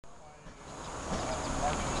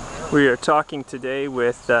We are talking today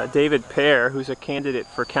with David Pear, who's a candidate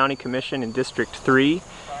for County Commission in District 3.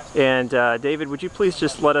 And David, would you please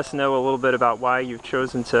just let us know a little bit about why you've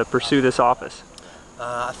chosen to pursue this office?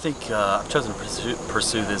 I think I've chosen to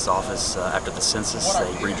pursue this office after the census. They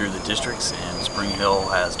redrew the districts, and Spring Hill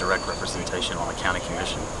has direct representation on the County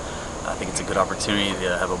Commission. I think it's a good opportunity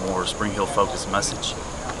to have a more Spring Hill focused message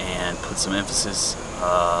and put some emphasis,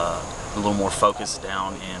 a little more focus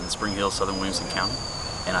down in Spring Hill, Southern Williamson County.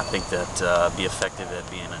 And I think that be effective at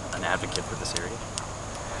being an advocate for this area.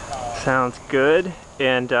 Sounds good.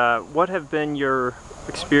 And what have been your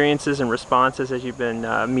experiences and responses as you've been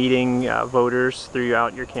meeting voters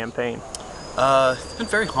throughout your campaign? It's been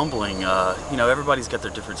very humbling. You know, everybody's got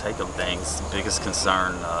their different take on things. The biggest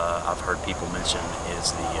concern I've heard people mention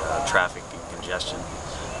is the traffic and congestion.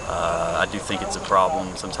 I do think it's a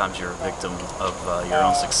problem. Sometimes you're a victim of your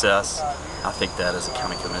own success. I think that as a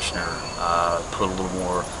county commissioner, put a little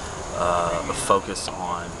more focus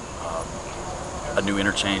on a new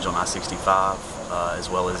interchange on I-65, as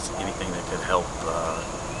well as anything that could help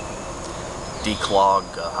declog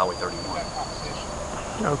Highway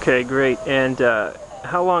 31. Okay, great. And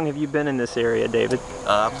how long have you been in this area, David?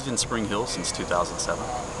 I've lived in Spring Hill since 2007.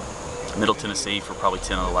 Middle Tennessee for probably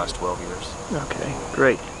 10 of the last 12 years. Okay,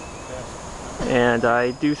 great. And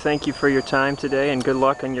I do thank you for your time today, and good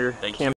luck on your campaign.